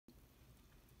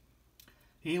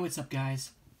Hey, what's up,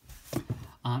 guys?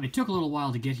 It took a little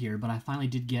while to get here, but I finally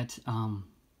did get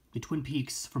the Twin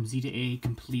Peaks from Z to A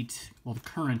complete, well, the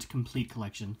current complete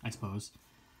collection, I suppose.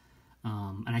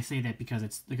 And I say that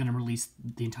because they're going to release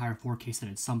the entire 4K set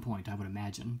at some point, I would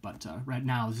imagine. But right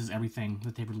now, this is everything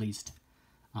that they've released.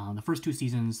 The first two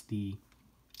seasons, the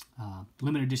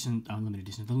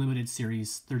limited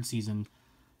series, third season,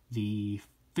 the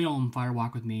film Fire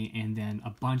Walk With Me, and then a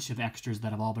bunch of extras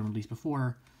that have all been released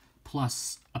before,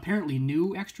 plus apparently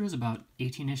new extras, about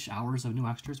 18-ish hours of new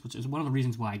extras, which is one of the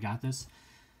reasons why I got this.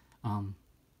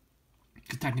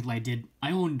 Because technically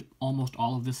I owned almost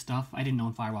all of this stuff. I didn't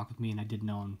own Fire Walk With Me, and I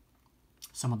didn't own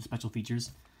some of the special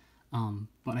features.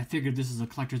 But I figured this is a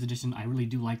collector's edition. I really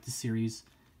do like this series,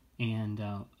 and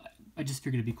I just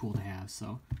figured it'd be cool to have,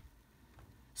 so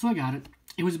I got it.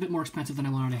 It was a bit more expensive than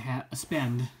I wanted to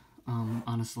spend,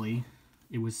 honestly.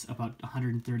 It was about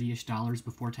 $130-ish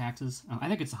before taxes. I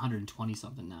think it's 120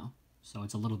 something now, so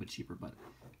it's a little bit cheaper. But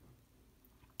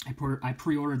I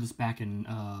pre-ordered this back in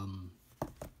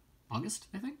August,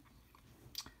 I think.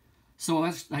 So I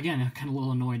was, again, kind of a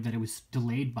little annoyed that it was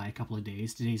delayed by a couple of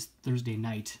days. Today's Thursday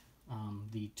night,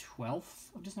 the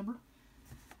 12th of December,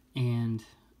 and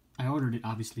I ordered it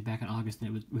obviously back in August,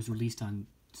 and it was released on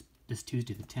this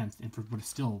Tuesday, the 10th. And but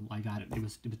still, I got it. It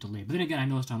was delayed. But then again, I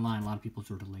noticed online a lot of people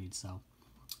were delayed, so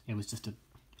it was just a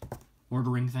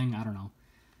ordering thing. I don't know.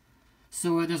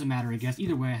 So it doesn't matter, I guess.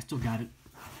 Either way, I still got it.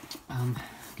 You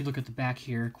can look at the back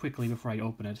here quickly before I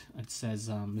open it. It says,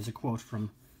 there's a quote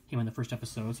from him in the first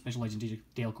episode, Special Agent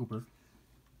Dale Cooper.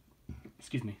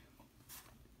 Excuse me.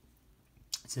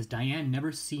 It says, "Diane,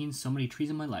 never seen so many trees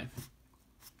in my life."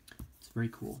 It's very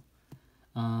cool.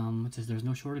 It says, "There's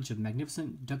no shortage of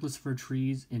magnificent Douglas fir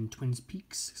trees in Twin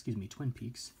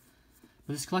Peaks.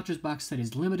 But this collector's box set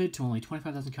is limited to only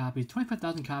 25,000 copies.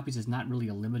 25,000 copies is not really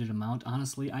a limited amount,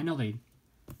 honestly. I know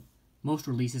most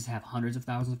releases have hundreds of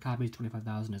thousands of copies.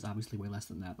 25,000 is obviously way less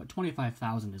than that, but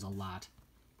 25,000 is a lot.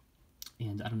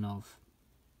 And I don't know if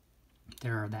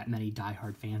there are that many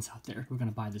diehard fans out there who are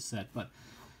going to buy this set, but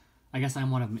I guess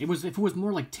I'm one of them. If it was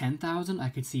more like 10,000, I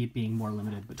could see it being more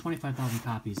limited, but 25,000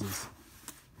 copies is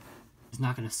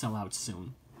not going to sell out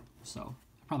soon. So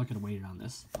I probably could have waited on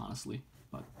this, honestly,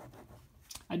 but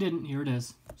I didn't. Here it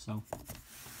is. So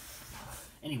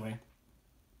anyway,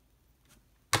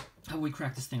 how about we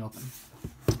crack this thing open?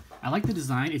 I like the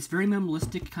design. It's very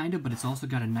minimalistic, kind of, but it's also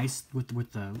got a nice,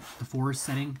 with the forest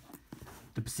setting,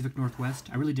 the Pacific Northwest.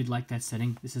 I really did like that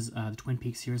setting. This is the Twin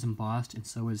Peaks here is embossed, and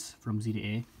so is From Z to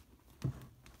A.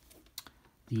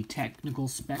 The technical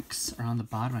specs are on the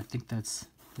bottom. I think it's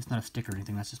not a sticker or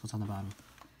anything. That's just what's on the bottom.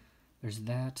 There's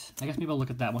that. I guess maybe I'll look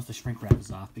at that once the shrink wrap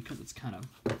is off, because it's kind of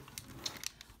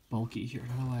bulky here.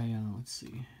 How do I, let's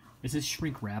see. This is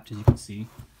shrink wrapped, as you can see.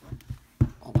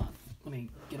 Hold on. Let me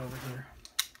get over here.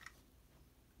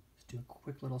 Let's do a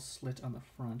quick little slit on the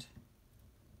front.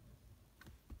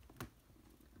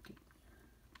 Okay.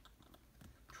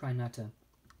 Try not to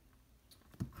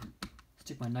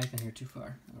stick my knife in here too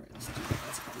far. Alright, let's do that.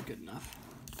 That's probably good enough.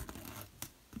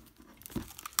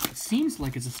 It seems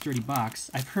like it's a sturdy box.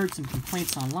 I've heard some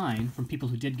complaints online from people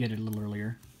who did get it a little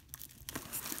earlier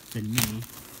than me.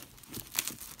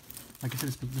 Like I said,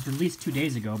 it was released 2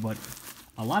 days ago, but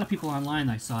a lot of people online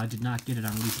I saw did not get it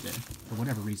on release day, for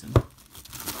whatever reason.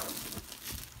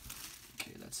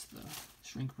 Okay, that's the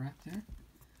shrink wrap there.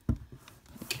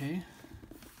 Okay.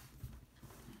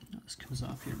 Now this comes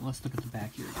off here. Well, let's look at the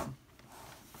back here again.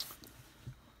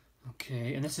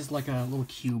 Okay, and this is like a little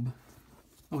cube.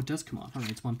 Oh, it does come off. Alright,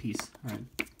 it's one piece. Alright.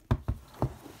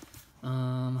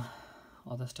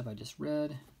 All that stuff I just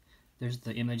read. There's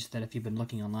the image that if you've been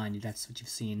looking online, that's what you've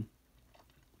seen.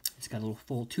 It's got a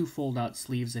little two fold-out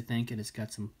sleeves, I think, and it's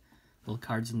got some little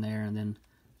cards in there, and then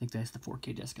I think that's the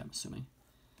 4K disc, I'm assuming.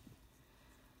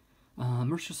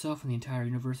 Immerse yourself in the entire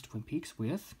universe of Twin Peaks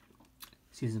with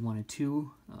Season 1 and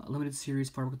 2, limited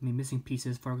series, Far With Me, missing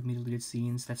pieces, Far With Me, deleted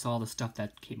scenes. That's all the stuff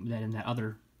that came in that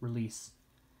other release.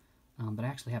 But I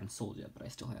actually haven't sold yet, but I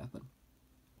still have. But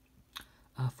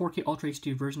 4K Ultra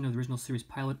HD version of the original series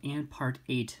pilot and Part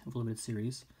 8 of the limited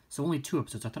series. So only 2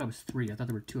 episodes. I thought it was 3. I thought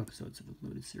there were 2 episodes of the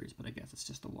limited series, but I guess it's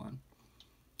just the 1.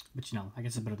 But you know, I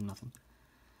guess it's better than nothing.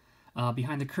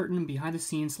 Behind the curtain, behind the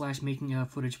scenes / making of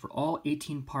footage for all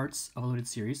 18 parts of a limited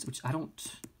series, which I don't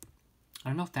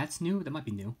know if that's new. That might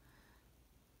be new.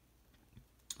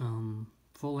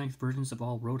 Full-length versions of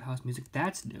all Roadhouse music.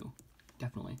 That's new,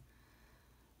 definitely.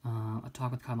 A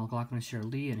talk with Kyle MacLachlan and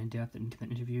Sheryl Lee, an in-depth and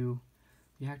intimate interview.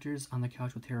 The actors on the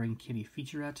couch with Harry and Kitty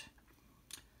featurette.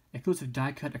 Exclusive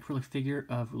die-cut acrylic figure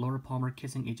of Laura Palmer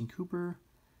kissing Agent Cooper.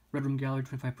 Red Room Gallery,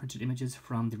 25 printed images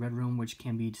from the Red Room, which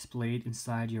can be displayed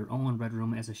inside your own Red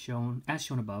Room as shown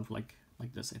above, like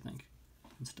this, I think,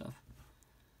 and stuff.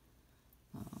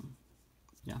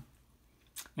 Yeah,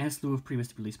 and a slew of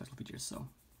previously released special features. So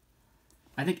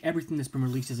I think everything that's been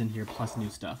released is in here, plus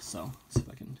new stuff. So let's see if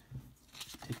I can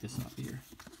take this off of here.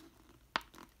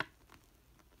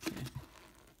 Okay.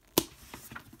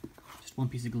 Just one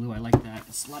piece of glue. I like that.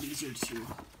 It's a lot easier to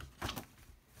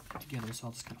put together, so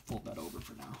I'll just kind of fold that over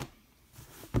for now.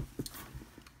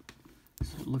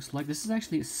 So it looks like this is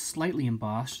actually slightly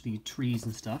embossed, the trees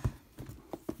and stuff.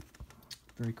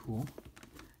 Very cool.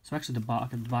 So actually the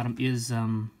bottom is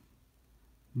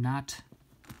not,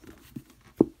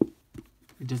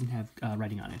 it doesn't have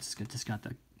writing on it. It's just got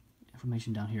the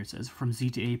information down here. It says, from Z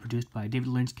to A, produced by David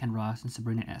Lynch, Ken Ross, and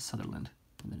Sabrina S. Sutherland.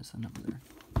 And then it's a number there.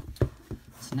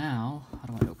 So now, how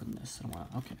do I open this? I don't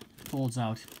want to, okay. It folds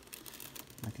out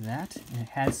like that. And it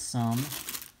has some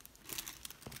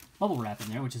bubble wrap in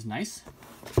there, which is nice.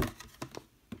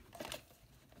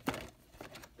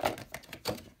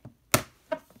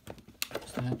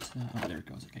 Oh, there it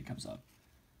goes. Okay, it comes up.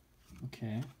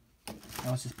 Okay.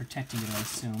 That was just protecting it, I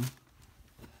assume.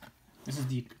 This is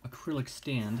the acrylic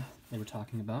stand they were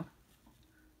talking about.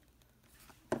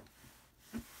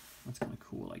 That's kind of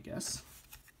cool, I guess.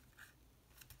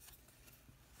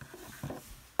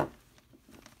 Put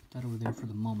that over there for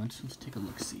the moment. Let's take a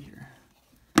look-see here.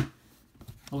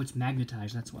 Oh, it's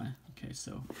magnetized, that's why. Okay,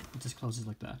 so it just closes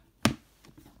like that.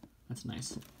 That's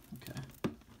nice. Okay.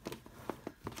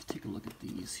 Take a look at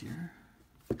these here.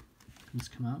 Can this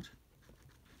come out?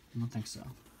 I don't think so.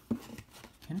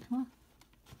 Can it come out?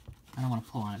 I don't want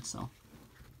to pull on it, so.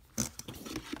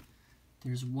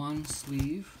 There's one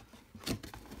sleeve.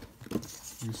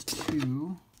 There's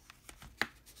two.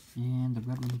 And the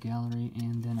Red Room Gallery,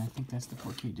 and then I think that's the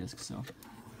 4K disc, so.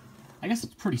 I guess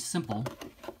it's pretty simple.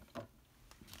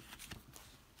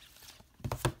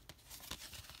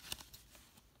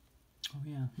 Oh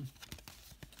yeah.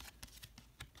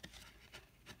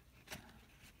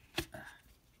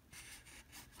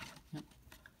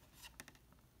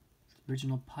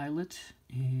 Original pilot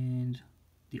and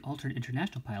the alternate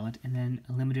international pilot, and then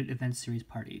a limited event series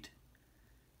part 8. So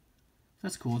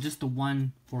that's cool. Just the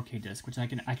one 4K disc, which I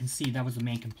can see that was the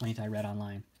main complaint I read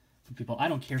online from people. I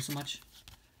don't care so much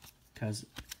because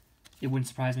it wouldn't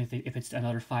surprise me if it's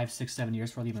another 5, 6, 7 years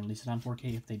before they even release it on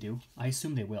 4K. If they do, I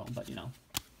assume they will, but you know,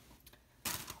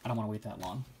 I don't want to wait that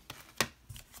long.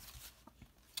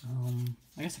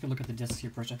 I guess I could look at the discs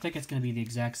here first. I think it's going to be the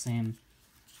exact same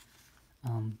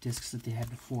discs that they had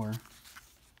before.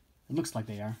 It looks like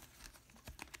they are.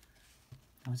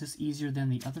 Now, is this easier than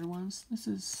the other ones? This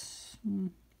is,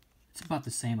 it's about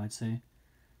the same, I'd say.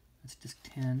 That's disc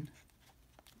 10.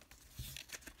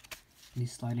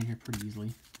 These slide in here pretty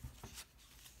easily.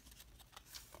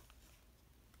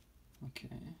 Okay.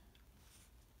 I'm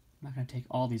not going to take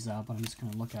all these out, but I'm just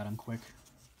going to look at them quick.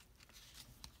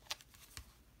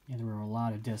 Yeah, there were a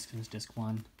lot of discs. There's disc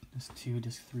 1, disc 2,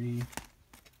 disc 3.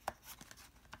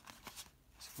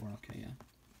 4, okay, yeah.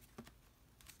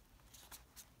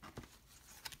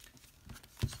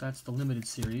 So that's the limited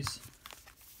series.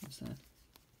 What's that? Is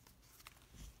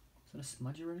that a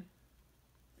smudge already?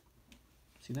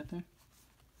 See that there?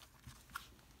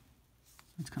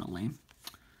 That's kind of lame.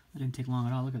 That didn't take long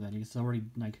at all. Look at that. It's already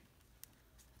like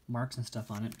marks and stuff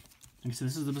on it. Like I said,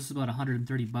 this is about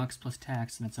 $130 plus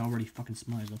tax, and it's already fucking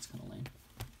smudged. That's kind of lame.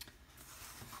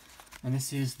 And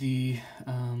this is the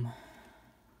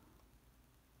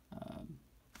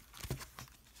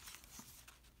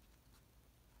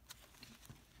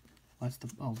that's the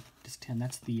disc 10.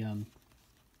 That's the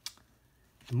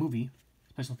movie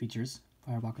special features.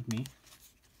 Fire Walk with Me.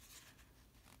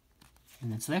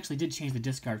 And then so they actually did change the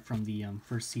disc art from the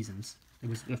first seasons. It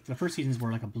was the first seasons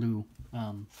were like a blue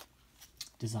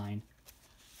design.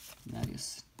 And that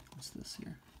is, what's this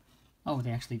here? Oh,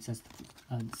 they actually, it says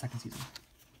the second season.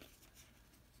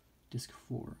 Disc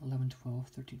 4, 11, 12,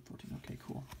 13, 14. Okay,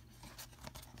 cool.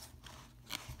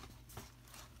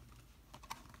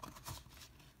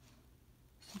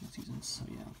 Seasons, so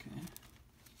yeah, okay.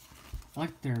 I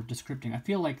like their descripting. I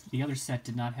feel like the other set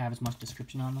did not have as much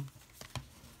description on them.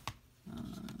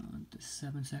 Disc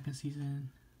 7, second season.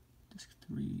 Disc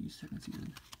 3, second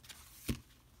season.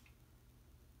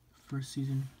 First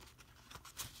season.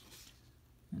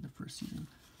 And the first season.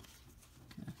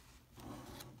 Okay.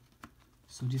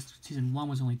 So just season 1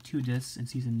 was only 2 discs, and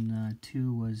season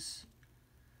 2 was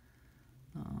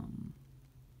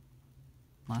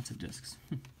lots of discs.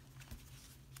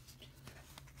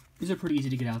 These are pretty easy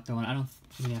to get out though, and I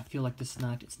feel like it's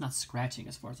not scratching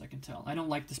as far as I can tell. I don't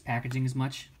like this packaging as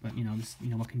much, but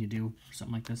what can you do for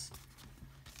something like this?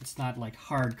 It's not like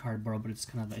hard cardboard, but it's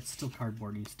still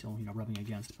cardboard. You're still rubbing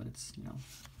against, but it's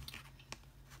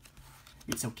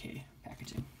it's okay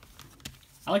packaging.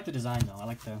 I like the design though. I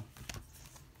like the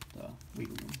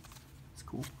wiggle room. It's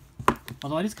cool.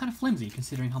 Although it is kind of flimsy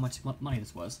considering how much money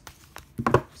this was.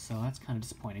 So that's kind of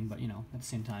disappointing, but at the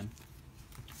same time.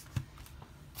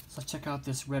 So let's check out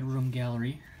this Red Room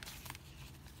gallery.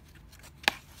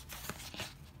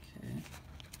 Okay.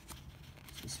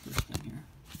 What's this first thing here?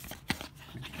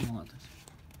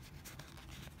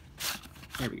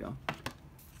 There we go.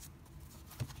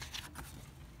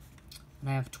 And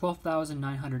I have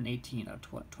 12,918 out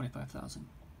of 25,000.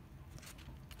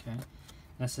 Okay.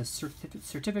 That's a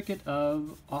certificate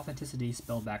of authenticity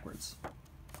spelled backwards,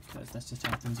 because that's just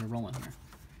how things are rolling here.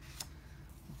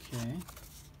 Okay.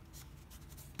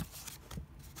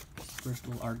 First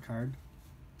little art card.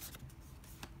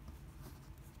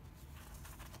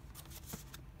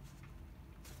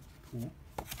 Cool.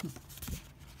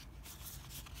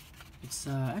 It's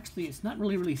actually, it's not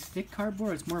really thick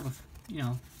cardboard. It's more of a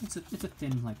it's a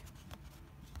thin like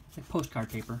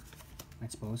postcard paper, I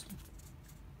suppose.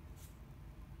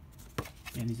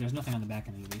 And there's nothing on the back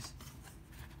end of these.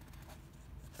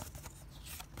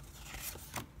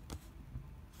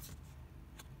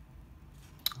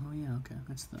 Oh yeah, okay,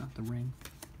 that's the ring.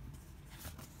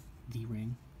 The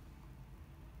ring.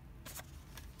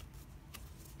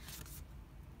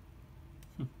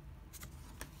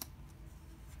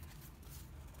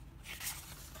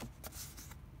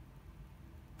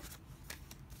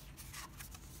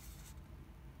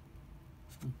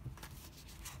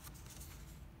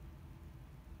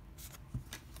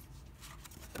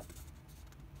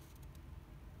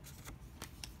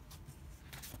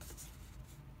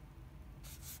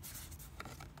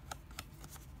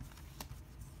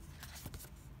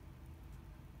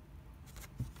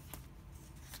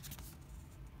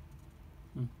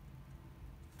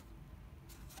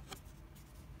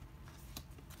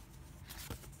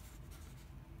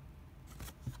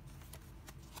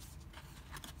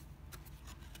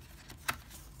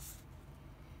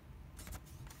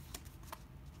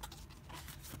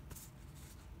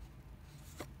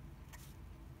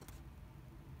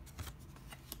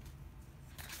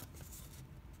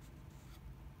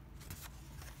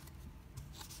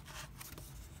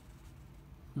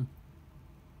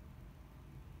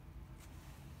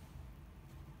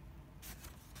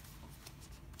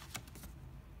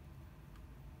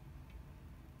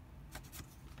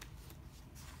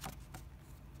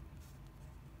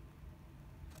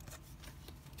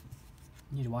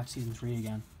 Need to watch season 3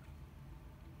 again.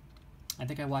 I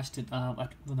think I watched it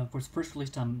when it was first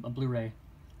released on a Blu-ray.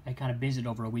 I kind of binged it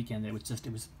over a weekend. It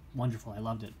was wonderful. I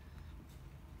loved it.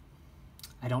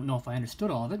 I don't know if I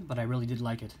understood all of it, but I really did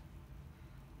like it.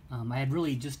 I had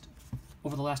really just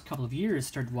over the last couple of years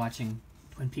started watching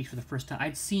Twin Peaks for the first time.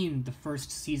 I'd seen the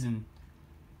first season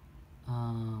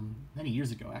many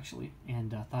years ago actually,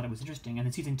 and thought it was interesting. And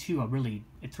in season 2,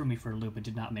 it threw me for a loop. It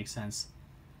did not make sense,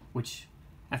 which,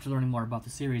 after learning more about the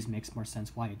series, makes more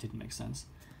sense why it didn't make sense.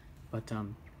 But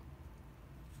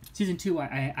season 2,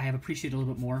 I have appreciated a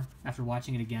little bit more after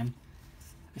watching it again.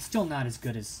 It's still not as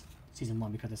good as season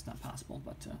 1 because it's not possible.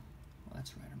 But well,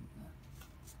 that's right. I'm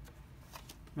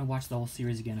gonna watch the whole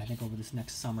series again. I think over this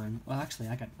next summer. And well, actually,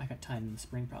 I got time in the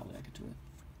spring probably. I could do it.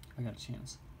 I got a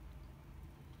chance.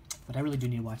 But I really do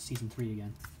need to watch season 3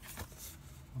 again.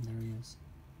 Oh, there he is.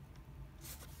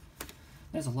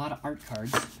 There's a lot of art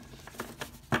cards.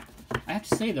 I have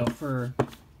to say though, for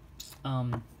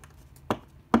what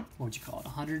would you call it,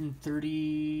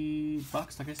 130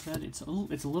 bucks, like I said, it's a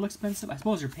little expensive. I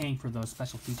suppose you're paying for those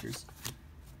special features.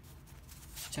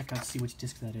 Check out, see which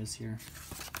disc that is here.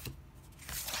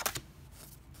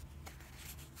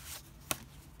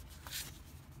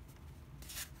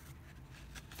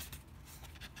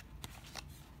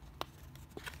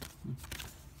 You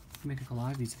can make a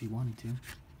lot of these if you wanted to.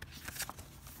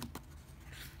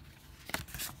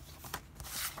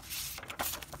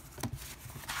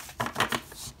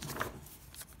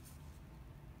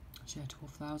 Yeah,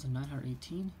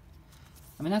 12,918.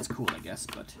 I mean, that's cool, I guess,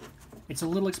 but it's a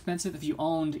little expensive. If you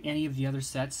owned any of the other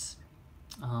sets,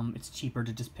 it's cheaper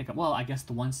to just pick up. Well, I guess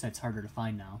the one set's harder to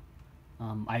find now.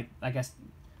 I guess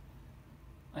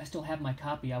I still have my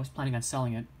copy. I was planning on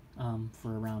selling it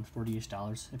for around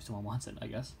 $40-ish if someone wants it, I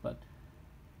guess. But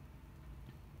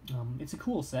it's a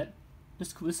cool set.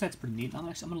 This set's pretty neat. I'm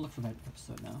gonna look for that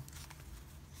episode now.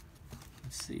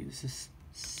 Let's see. This is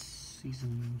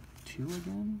season 2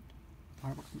 again.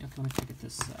 Okay, let me check at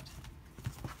this set.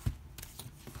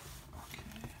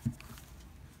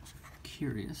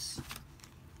 curious.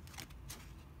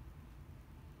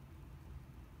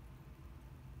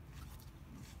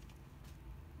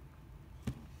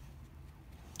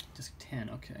 Disc 10,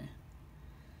 okay.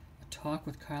 A Talk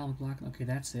with Kyle MacLachlan, okay,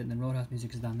 that's it. And then Roadhouse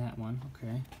Music is on that one,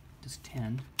 okay. Disc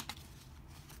 10.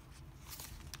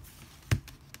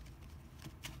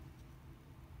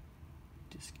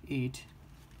 Disc 8.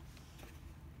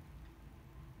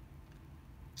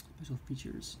 Special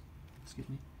features, excuse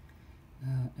me.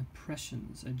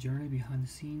 Impressions, a journey behind the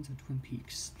scenes of Twin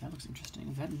Peaks. That looks interesting.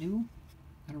 Is that new?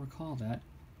 I don't recall that.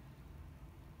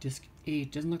 Disc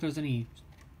 8, doesn't look like there's any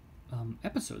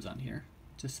episodes on here,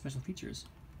 just special features.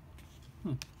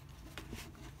 Shit,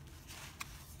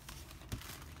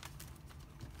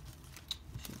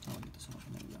 I'll get this one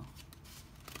open. There we go.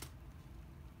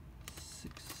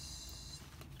 6.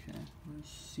 Okay, where's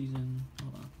season?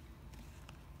 Hold on.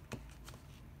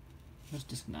 Where's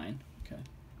disc 9? Okay.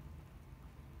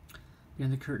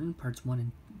 Behind the Curtain, parts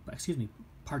 1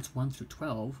 through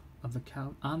 12 of the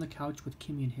On the Couch with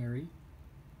Kimmy and Harry.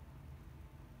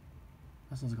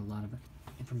 That sounds like a lot of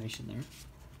information there.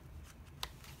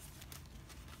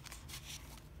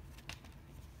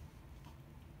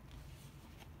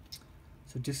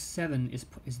 So disc 7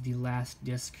 is the last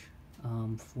disc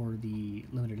for the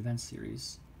limited event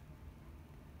series.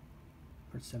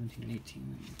 Parts 17 and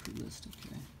 18. List.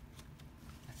 Okay.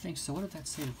 I think so. What did that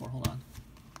say before? Hold on.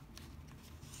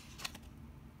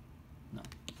 No.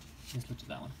 Just looked at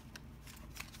that one.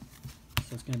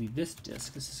 So it's going to be this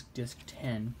disc. This is disc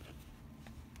 10.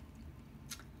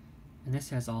 And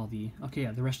this has all the, okay,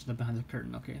 yeah, the rest of the Behind the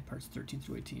Curtain, okay, parts 13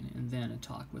 through 18, and then a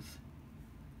talk with,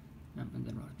 and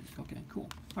then Road Music, okay, cool,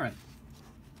 alright.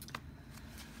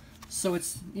 So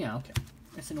it's, yeah, okay,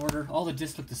 it's in order. All the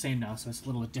discs look the same now, so it's a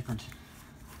little bit different.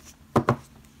 Now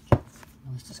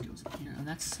this just goes in here, and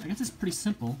that's, I guess it's pretty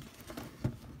simple.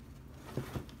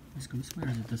 Let's go this way, or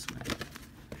is it this way?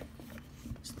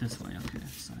 It's this way, okay,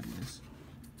 sideways.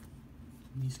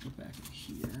 Let me just go back in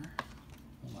here.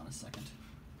 Hold on a second.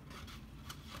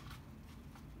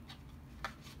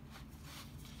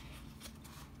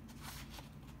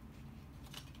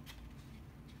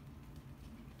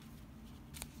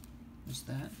 There's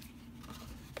that.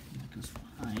 And that goes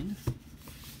behind.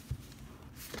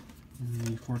 And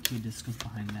the 4K disc goes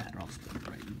behind that, or I'll just put it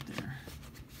right in there.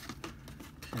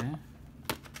 Okay.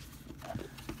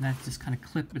 And that's just kind of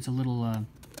clip. It's a little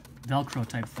Velcro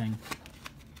type thing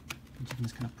that you can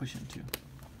just kind of push into.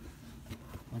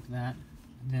 Like that.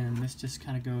 And then this just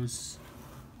kind of goes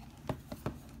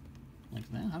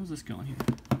like that. How does this go in here?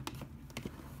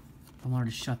 If I wanted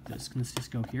to shut this, can this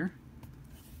just go here?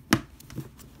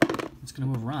 It's going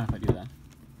to move around if I do that.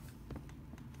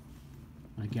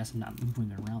 I guess I'm not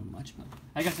moving it around much, but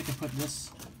I guess I can put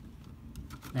this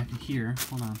back in here.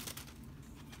 Hold on.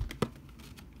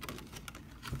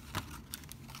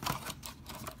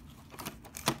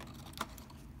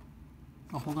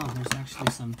 Oh, hold on. There's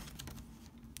actually some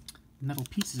metal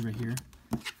pieces right here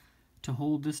to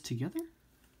hold this together.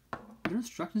 Are there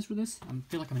instructions for this? I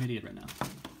feel like I'm an idiot right now.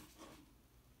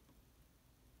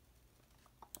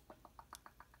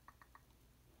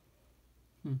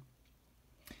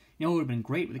 You know, it would have been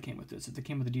great if it came with this, if it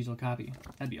came with a digital copy.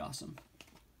 That'd be awesome.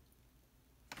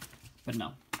 But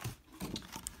no.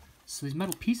 So these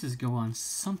metal pieces go on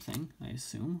something, I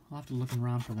assume. I'll have to look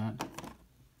around for that.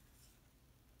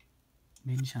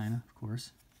 Made in China, of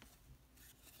course.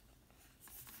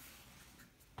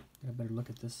 Get a better look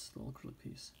at this little acrylic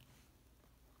piece.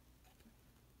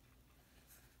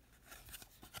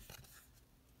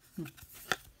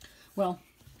 Well,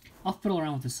 I'll fiddle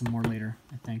around with this some more later,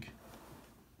 I think.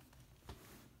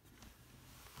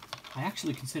 I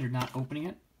actually considered not opening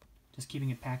it, just keeping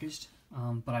it packaged.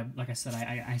 But like I said,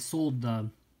 I sold the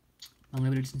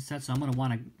unlimited edition set, so I'm going to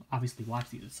want to obviously watch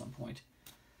these at some point.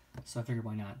 So I figured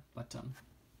why not. But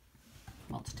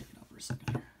I'll just take it out for a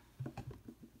second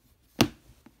here.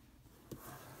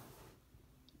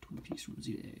 Twin Peaks from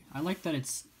Z to A. I like that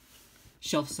it's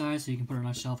shelf size, so you can put it on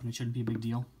a shelf and it shouldn't be a big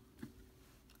deal.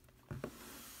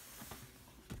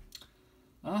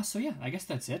 So yeah, I guess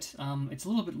that's it. It's a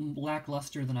little bit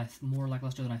lackluster than more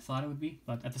lackluster than I thought it would be,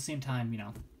 but at the same time, you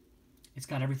know, it's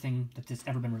got everything that's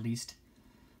ever been released,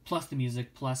 plus the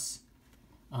music, plus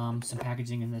some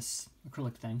packaging in this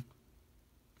acrylic thing.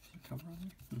 Cover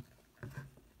on there?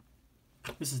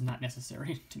 This is not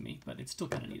necessary to me, but it's still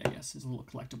kind of neat, I guess. It's a little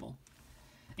collectible,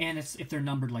 and if they're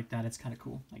numbered like that, it's kind of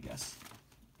cool, I guess.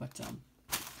 But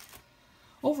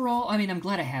overall, I mean, I'm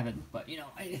glad I have it, but you know,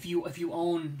 if you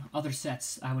own other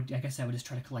sets, I guess I would just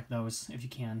try to collect those if you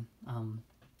can.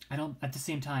 I don't. At the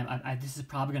same time, this is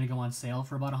probably going to go on sale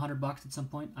for about $100 at some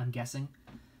point. I'm guessing,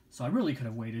 So I really could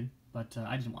have waited, but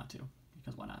I didn't want to,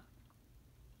 because why not?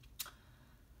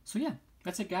 So yeah,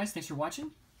 that's it, guys. Thanks for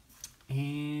watching,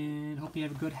 and hope you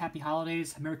have a good, happy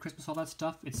holidays, Merry Christmas, all that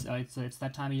stuff. It's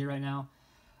that time of year right now.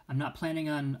 I'm not planning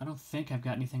on. I don't think I've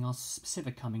got anything else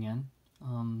specific coming in.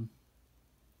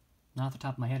 Not off the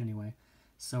top of my head, anyway.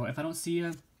 So if I don't see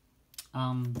you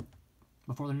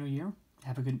before the new year,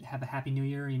 have a happy new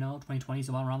year. 2020 is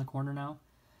about around the corner now.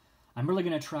 I'm really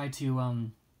gonna try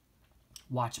to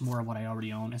watch more of what I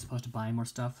already own as opposed to buying more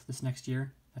stuff this next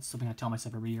year. That's something I tell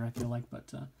myself every year, I feel like,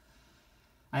 but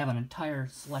I have an entire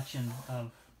selection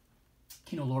of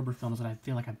Kino Lorber films that I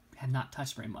feel like I have not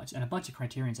touched very much, and a bunch of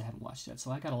Criterions I haven't watched yet,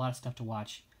 so I got a lot of stuff to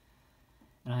watch,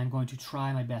 and I'm going to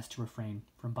try my best to refrain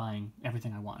from buying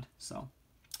everything I want. So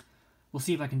we'll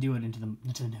see if I can do it into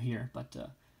the new year. But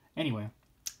anyway,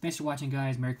 thanks for watching,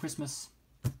 guys. Merry Christmas,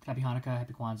 Happy Hanukkah,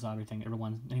 Happy Kwanzaa,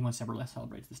 anyone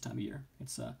celebrates this time of year.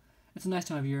 It's a nice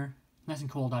time of year, nice and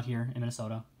cold out here in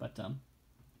Minnesota, but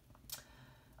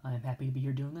I'm happy to be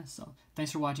here doing this. So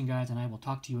thanks for watching, guys, and I will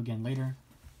talk to you again later.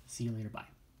 See you later. Bye.